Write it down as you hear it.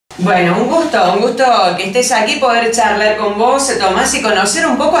Bueno, un gusto que estés aquí, poder charlar con vos, Tomás, y conocer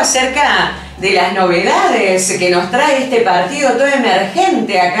un poco acerca de las novedades que nos trae este partido todo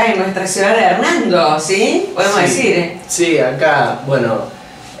emergente acá en nuestra ciudad de Hernando, ¿sí? Podemos decir. Sí, acá, bueno,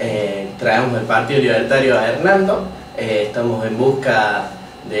 traemos el Partido Libertario a Hernando, estamos en busca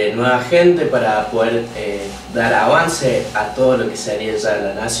de nueva gente para poder dar avance a todo lo que sería ya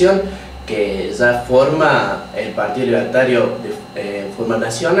la nación, que ya forma el Partido Libertario de forma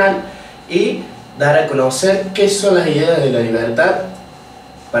nacional, y dar a conocer qué son las ideas de la libertad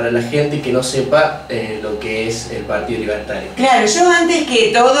para la gente que no sepa lo que es el Partido Libertario. Claro, yo antes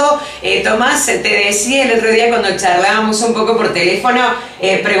que todo, Tomás, te decía el otro día cuando charlábamos un poco por teléfono,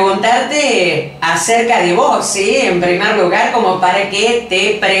 preguntarte acerca de vos, ¿sí? En primer lugar, como para que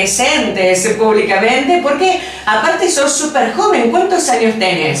te presentes públicamente, porque aparte sos súper joven. ¿Cuántos años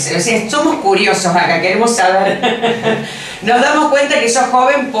tenés? O sea, somos curiosos acá, queremos saber. Nos damos cuenta que sos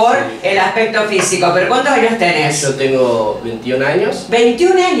joven por el aspecto físico, pero ¿cuántos años tenés? Yo tengo 21 años.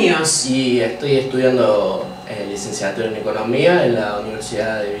 21 años. Y estoy estudiando licenciatura en Economía en la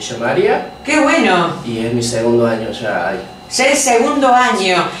Universidad de Villa María. ¡Qué bueno! Y es mi segundo año ya ahí. Ya es segundo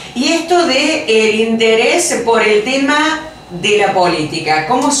año. Y esto de el interés por el tema de la política,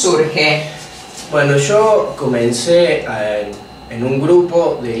 ¿cómo surge? Bueno, yo comencé en un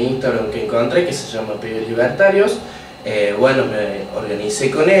grupo de Instagram que encontré que se llama Pibes Libertarios. Bueno, me organicé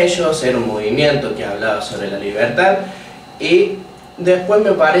con ellos, era un movimiento que hablaba sobre la libertad, y después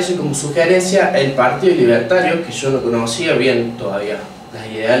me aparece como sugerencia el Partido Libertario, que yo no conocía bien todavía las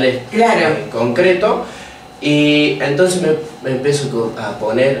ideales en concreto, y entonces me empiezo a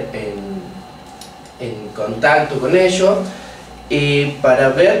poner en contacto con ellos y para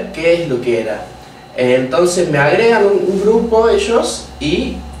ver qué es lo que era. Entonces me agregan un grupo ellos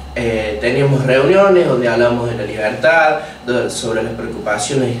y teníamos reuniones donde hablamos de la libertad, sobre las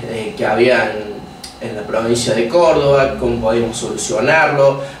preocupaciones que había en la provincia de Córdoba, cómo podíamos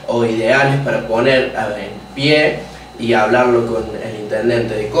solucionarlo, o ideales para poner en pie y hablarlo con el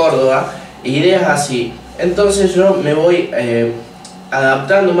intendente de Córdoba, ideas así. Entonces yo me voy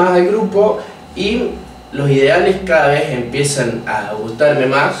adaptando más al grupo y los ideales cada vez empiezan a gustarme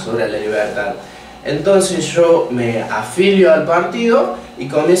más sobre la libertad. Entonces yo me afilio al partido y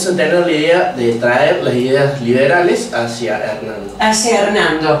comienzo a tener la idea de traer las ideas liberales hacia Hernando. Hacia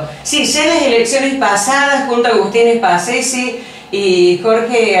Hernando. Sí, ya en las elecciones pasadas, junto a Agustín Espasesi y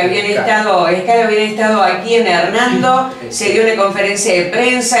Jorge habían estado aquí en Hernando, se dio una conferencia de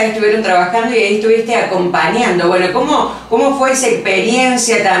prensa, estuvieron trabajando y ahí estuviste acompañando. Bueno, ¿cómo fue esa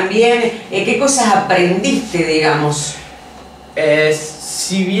experiencia también? ¿Qué cosas aprendiste, digamos?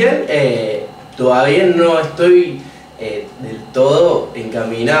 Si bien todavía no estoy del todo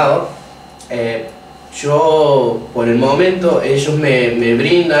encaminado, yo por el momento ellos me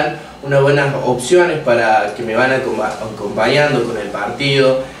brindan unas buenas opciones para que me van acompañando con el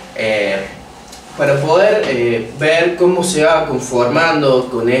partido, para poder ver cómo se va conformando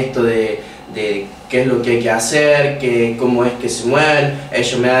con esto de qué es lo que hay que hacer, cómo es que se mueven.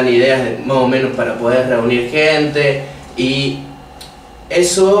 Ellos me dan ideas más o menos para poder reunir gente, y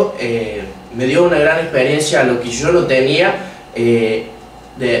eso me dio una gran experiencia a lo que yo no tenía en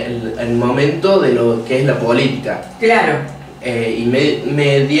el momento de lo que es la política. Claro. Y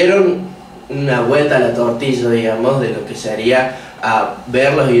me dieron una vuelta a la tortilla, digamos, de lo que sería a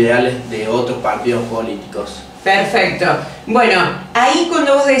ver los ideales de otros partidos políticos. Perfecto. Bueno, ahí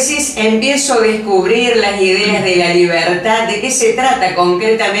cuando vos decís empiezo a descubrir las ideas de la libertad, ¿de qué se trata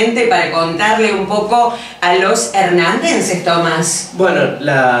concretamente para contarle un poco a los hernandenses, Tomás? Bueno,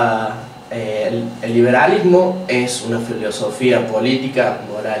 el liberalismo es una filosofía política,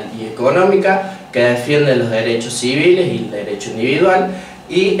 moral y económica que defiende los derechos civiles y el derecho individual,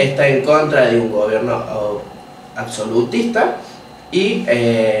 y está en contra de un gobierno absolutista, y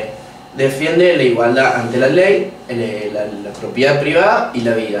defiende la igualdad ante la ley, la propiedad privada y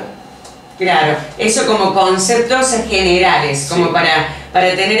la vida. Claro, eso como conceptos generales, como sí,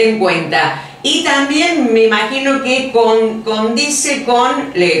 para tener en cuenta. Y también me imagino que condice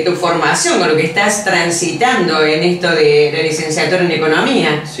con tu formación, con lo que estás transitando en esto de la licenciatura en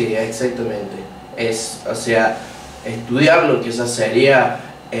Economía. Sí, exactamente. O sea, estudiar lo que ya sería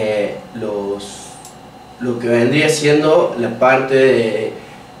lo que vendría siendo la parte de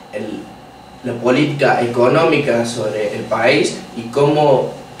la política económica sobre el país y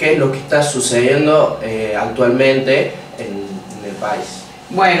qué es lo que está sucediendo actualmente en el país.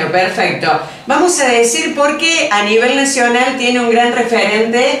 Bueno, perfecto. Vamos a decir porque a nivel nacional tiene un gran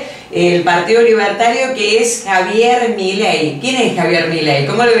referente el Partido Libertario, que es Javier Milei. ¿Quién es Javier Milei?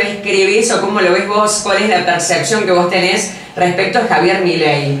 ¿Cómo lo describís o cómo lo ves vos? ¿Cuál es la percepción que vos tenés respecto a Javier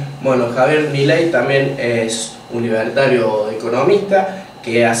Milei? Bueno, Javier Milei también es un libertario economista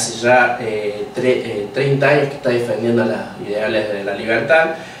que hace ya 30 años que está defendiendo las ideales de la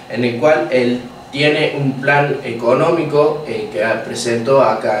libertad, en el cual él tiene un plan económico que presentó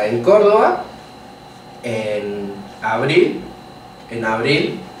acá en Córdoba en abril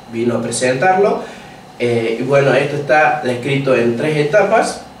vino a presentarlo, y bueno, esto está descrito en 3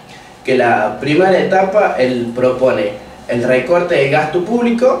 etapas, que la primera etapa él propone el recorte de gasto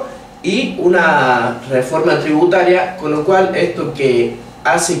público y una reforma tributaria, con lo cual esto que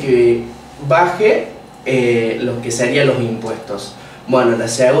hace que baje lo que serían los impuestos. Bueno,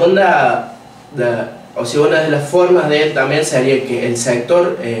 una de las formas de él también sería que el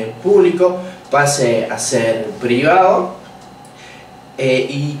sector público pase a ser privado,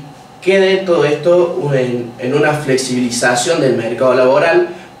 y quede todo esto en una flexibilización del mercado laboral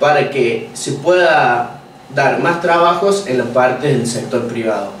para que se pueda dar más trabajos en la parte del sector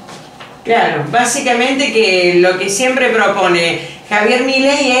privado. Claro, básicamente que lo que siempre propone Javier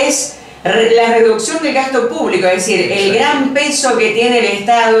Milei es la reducción del gasto público, es decir, el gran peso que tiene el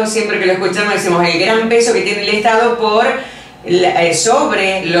Estado, siempre que lo escuchamos decimos el gran peso que tiene el Estado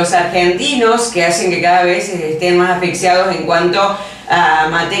sobre los argentinos, que hacen que cada vez estén más asfixiados en cuanto a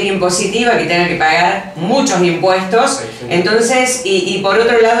materia impositiva, que tengan que pagar muchos impuestos. Entonces, y por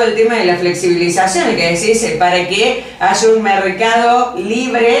otro lado el tema de la flexibilización, que decís, para que haya un mercado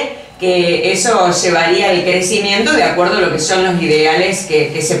libre, que eso llevaría al crecimiento de acuerdo a lo que son los ideales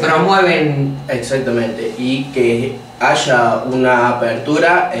que se promueven. Exactamente, y que haya una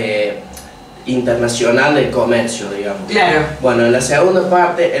apertura internacional del comercio, digamos. Claro. Bueno, en la segunda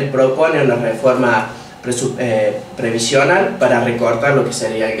parte él propone una reforma previsional para recortar lo que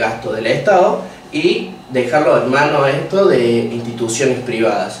sería el gasto del Estado y dejarlo en manos esto de instituciones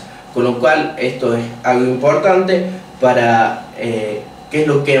privadas, con lo cual esto es algo importante para que es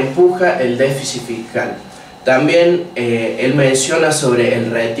lo que empuja el déficit fiscal. También él menciona sobre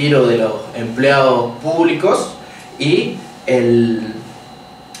el retiro de los empleados públicos y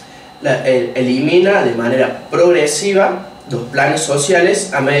elimina de manera progresiva los planes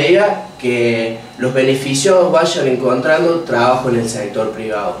sociales a medida que los beneficiados vayan encontrando trabajo en el sector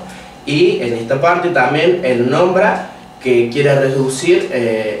privado. Y en esta parte también él nombra que quiere reducir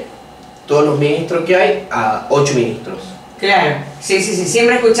todos los ministros que hay a 8 ministros. Claro, sí,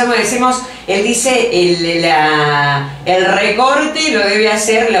 siempre escuchamos, decimos, él dice el recorte lo debe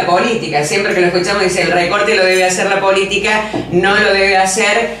hacer la política, siempre que lo escuchamos dice el recorte lo debe hacer la política, no lo debe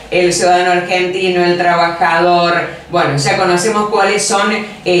hacer el ciudadano argentino, el trabajador. Bueno, ya conocemos cuáles son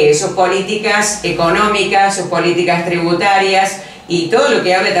sus políticas económicas, sus políticas tributarias y todo lo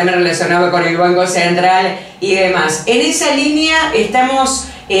que habla también relacionado con el Banco Central y demás. En esa línea estamos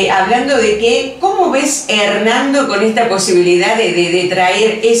hablando de que, ¿cómo ves Hernando con esta posibilidad de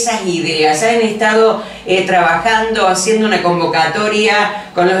traer esas ideas? Han estado trabajando, haciendo una convocatoria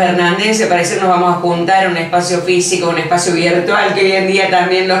con los hernandenses para decir nos vamos a juntar en un espacio físico, un espacio virtual, que hoy en día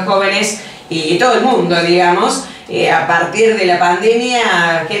también los jóvenes y todo el mundo, digamos, a partir de la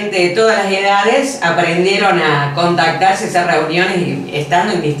pandemia, gente de todas las edades aprendieron a contactarse, a hacer reuniones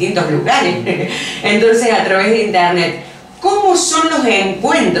estando en distintos lugares, entonces a través de internet. ¿Cómo son los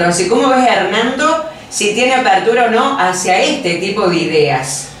encuentros y cómo ves Hernando si tiene apertura o no hacia este tipo de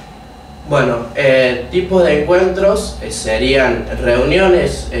ideas? Bueno, tipos de encuentros serían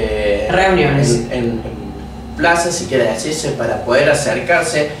reuniones, en plazas, si quiere decirse, para poder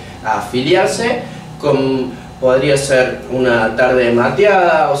acercarse a afiliarse, podría ser una tarde de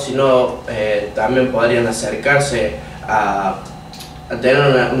mateada, o si no, también podrían acercarse a tener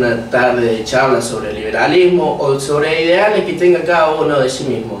una tarde de charla sobre el liberalismo o sobre ideales que tenga cada uno de sí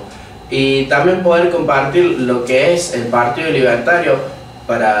mismo, y también poder compartir lo que es el Partido Libertario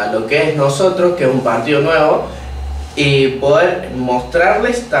para lo que es nosotros, que es un partido nuevo, y poder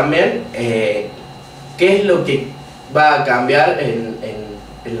mostrarles también qué es lo que va a cambiar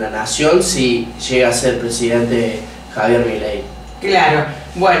en la nación si llega a ser presidente Javier Milei. Claro,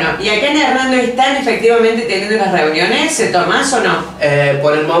 bueno, ¿y acá en Hernando están efectivamente teniendo las reuniones, Tomás, o no?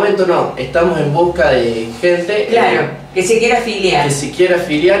 Por el momento no, estamos en busca de gente que se quiera afiliar. Que se quiera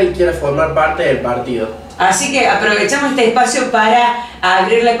afiliar y quiera formar parte del partido. Así que aprovechamos este espacio para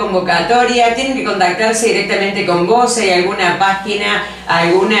abrir la convocatoria. Tienen que contactarse directamente con vos. ¿Hay alguna página,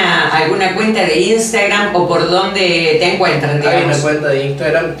 alguna cuenta de Instagram o por dónde te encuentran, digamos? Hay una cuenta de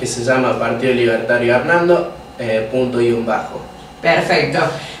Instagram que se llama Partido Libertario Armando, _. Perfecto.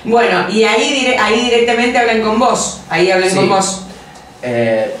 Bueno, y ahí directamente hablan con vos. Ahí hablan con vos.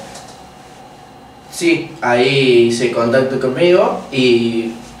 Sí, ahí hice contacto conmigo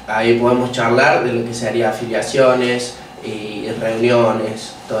y ahí podemos charlar de lo que sería afiliaciones y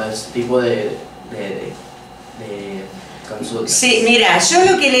reuniones, todo ese tipo de consultas. Sí, mira, yo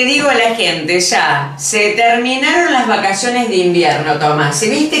lo que le digo a la gente, ya se terminaron las vacaciones de invierno, Tomás, y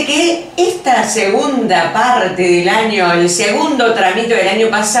viste que esta segunda parte del año, el segundo tramito del año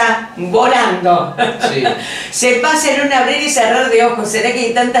pasa volando. Sí. Se pasa en un abrir y cerrar de ojos. Será que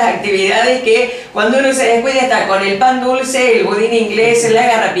hay tantas actividades que cuando uno se descuida está con el pan dulce, el budín inglés, la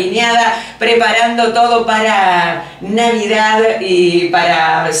garrapiñada, preparando todo para Navidad y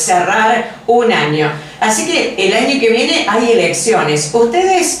para cerrar un año. Así que el año que viene hay elecciones.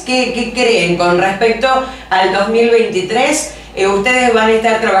 ¿Ustedes qué creen con respecto al 2023? Ustedes van a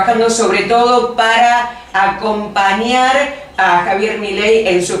estar trabajando sobre todo para acompañar a Javier Milei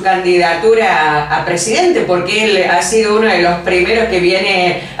en su candidatura a presidente, porque él ha sido uno de los primeros que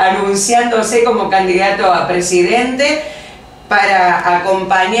viene anunciándose como candidato a presidente, para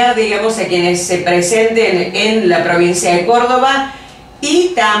acompañar, digamos, a quienes se presenten en la provincia de Córdoba.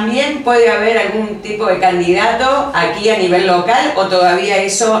 Y también puede haber algún tipo de candidato aquí a nivel local, o todavía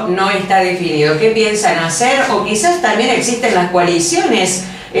eso no está definido. ¿Qué piensan hacer? O quizás también existen las coaliciones,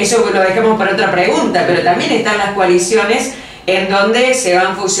 eso lo dejamos para otra pregunta, pero también están las coaliciones en donde se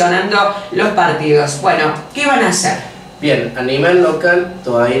van fusionando los partidos. Bueno, ¿qué van a hacer? Bien, a nivel local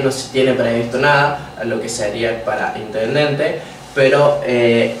todavía no se tiene previsto nada a lo que sería para intendente, pero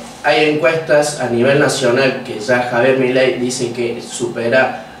hay encuestas a nivel nacional que ya Javier Milei dice que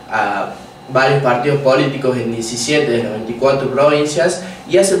supera a varios partidos políticos en 17 de las 24 provincias,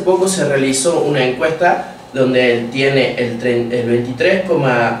 y hace poco se realizó una encuesta donde él tiene el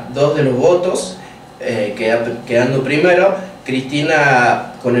 23,2% de los votos, quedando primero,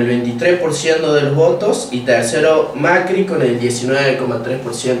 Cristina con el 23% de los votos y tercero Macri con el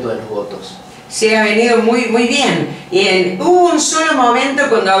 19,3% de los votos. Se ha venido muy bien. Y hubo un solo momento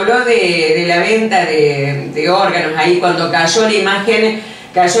cuando habló de la venta de órganos, ahí cuando cayó la imagen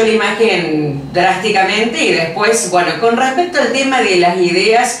drásticamente, y después, bueno, con respecto al tema de las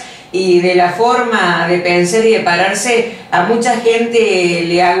ideas y de la forma de pensar y de pararse, a mucha gente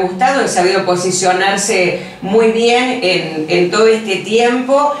le ha gustado, ha sabido posicionarse muy bien en todo este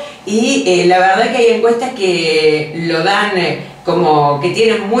tiempo, y la verdad que hay encuestas que lo dan como que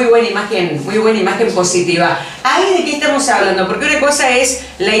tienen muy buena imagen positiva. ¿Ahí de qué estamos hablando? Porque una cosa es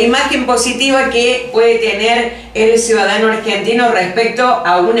la imagen positiva que puede tener el ciudadano argentino respecto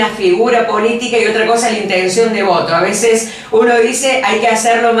a una figura política, y otra cosa la intención de voto. A veces uno dice hay que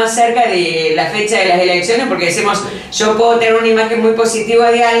hacerlo más cerca de la fecha de las elecciones, porque decimos yo puedo tener una imagen muy positiva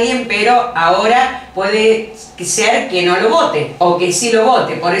de alguien, pero ahora puede ser que no lo vote o que sí lo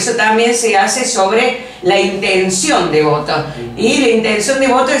vote. Por eso también se hace sobre la intención de voto. Y la intención de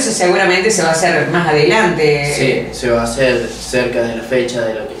voto, eso seguramente se va a hacer más adelante. Sí, se va a hacer cerca de la fecha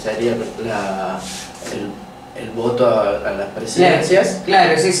de lo que sería el voto a las presidencias.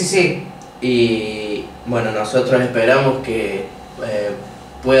 Claro, sí. Y bueno, nosotros esperamos que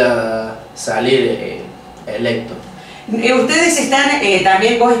pueda salir electo. Ustedes están,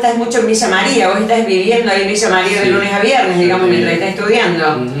 también vos estás mucho en Villa María, vos estás viviendo ahí en Villa María de lunes a viernes, digamos, mientras estás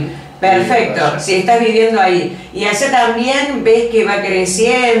estudiando. Perfecto, si estás viviendo ahí. Y allá también ves que va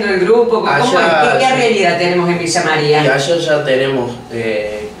creciendo el grupo. ¿Qué realidad tenemos en Villa María? Y allá ya tenemos,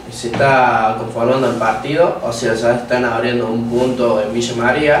 se está conformando el partido, o sea, ya están abriendo un punto en Villa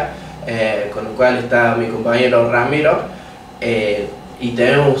María, con el cual está mi compañero Ramiro, y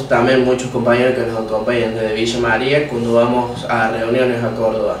tenemos también muchos compañeros que nos acompañan desde Villa María cuando vamos a reuniones a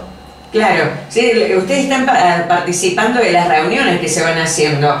Córdoba. Claro, sí, ustedes están participando de las reuniones que se van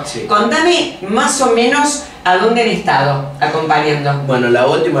haciendo. Sí. Contame más o menos a dónde han estado acompañando. Bueno, la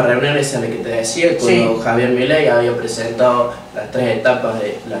última reunión es la que te decía, cuando Javier Milei había presentado las 3 etapas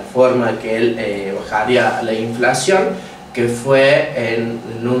de la forma que él bajaría la inflación, que fue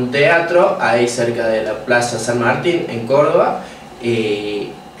en un teatro ahí cerca de la Plaza San Martín en Córdoba, y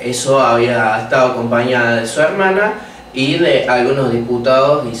eso había estado acompañada de su hermana y de algunos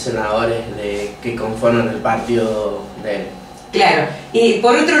diputados y senadores que conforman el partido de él. Claro, y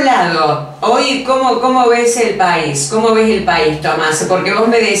por otro lado, hoy ¿cómo ves el país? ¿Cómo ves el país, Tomás? Porque vos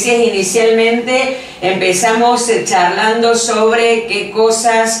me decías inicialmente, empezamos charlando sobre qué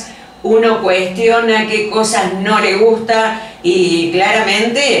cosas uno cuestiona, qué cosas no le gusta, y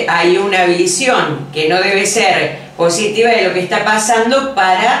claramente hay una visión que no debe ser positiva de lo que está pasando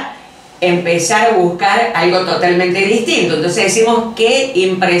para empezar a buscar algo totalmente distinto. Entonces decimos, ¿qué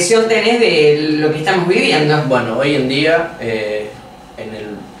impresión tenés de lo que estamos viviendo? Bueno, hoy en día,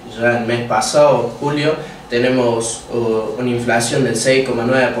 ya el mes pasado, julio, tenemos una inflación del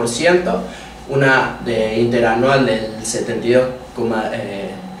 6,9%, una de interanual del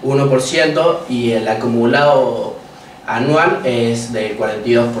 72,1% y el acumulado anual es del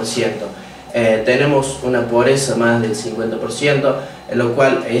 42%. Tenemos una pobreza más del 50%, en lo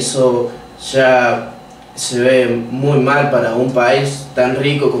cual eso ya se ve muy mal para un país tan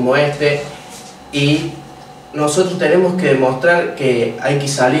rico como este, y nosotros tenemos que demostrar que hay que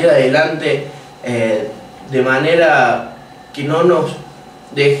salir adelante de manera que no nos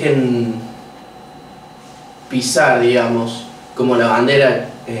dejen pisar, digamos, como la bandera,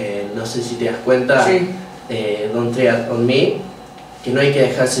 no sé si te das cuenta, sí. Don't tread on me, que no hay que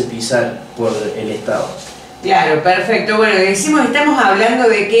dejarse pisar por el Estado. Claro, perfecto. Bueno, estamos hablando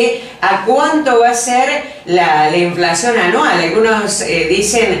de que a cuánto va a ser la inflación anual. Algunos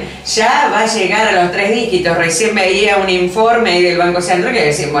dicen ya va a llegar a los 3 dígitos. Recién veía un informe ahí del Banco Central que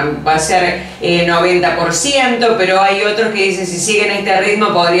decía, bueno, va a ser 90%, pero hay otros que dicen si siguen este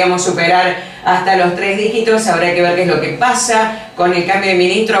ritmo podríamos superar hasta los 3 dígitos. Habrá que ver qué es lo que pasa con el cambio de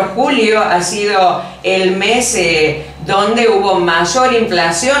ministro. Julio ha sido el mes donde hubo mayor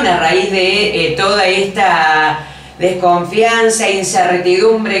inflación a raíz de toda esta desconfianza,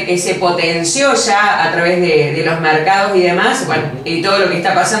 incertidumbre que se potenció ya a través de los mercados y demás, bueno, y todo lo que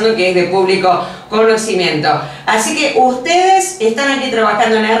está pasando que es de público conocimiento. Así que ustedes están aquí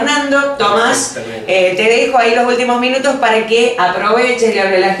trabajando en Hernando. Tomás, te dejo ahí los últimos minutos para que aproveches y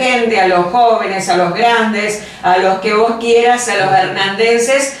hable a la gente, a los jóvenes, a los grandes, a los que vos quieras, a los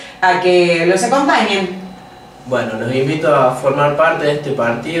hernandenses, a que los acompañen. Bueno, los invito a formar parte de este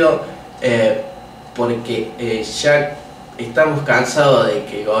partido porque ya estamos cansados de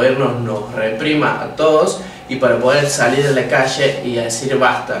que el gobierno nos reprima a todos, y para poder salir de la calle y decir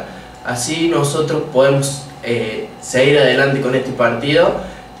basta. Así nosotros podemos seguir adelante con este partido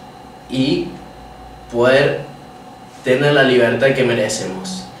y poder tener la libertad que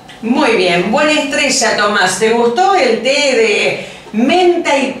merecemos. Muy bien, buena estrella, Tomás. ¿Te gustó el té de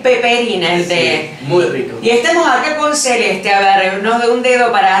menta y peperina, el té? Sí, muy rico. Y estamos acá con Celeste, a ver, no de un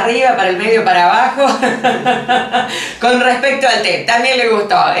dedo para arriba, para el medio, para abajo. Con respecto al té, también le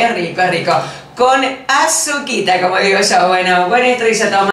gustó, es rico, es rico. Con azuquita, como digo yo. Bueno, buena estrella, Tomás.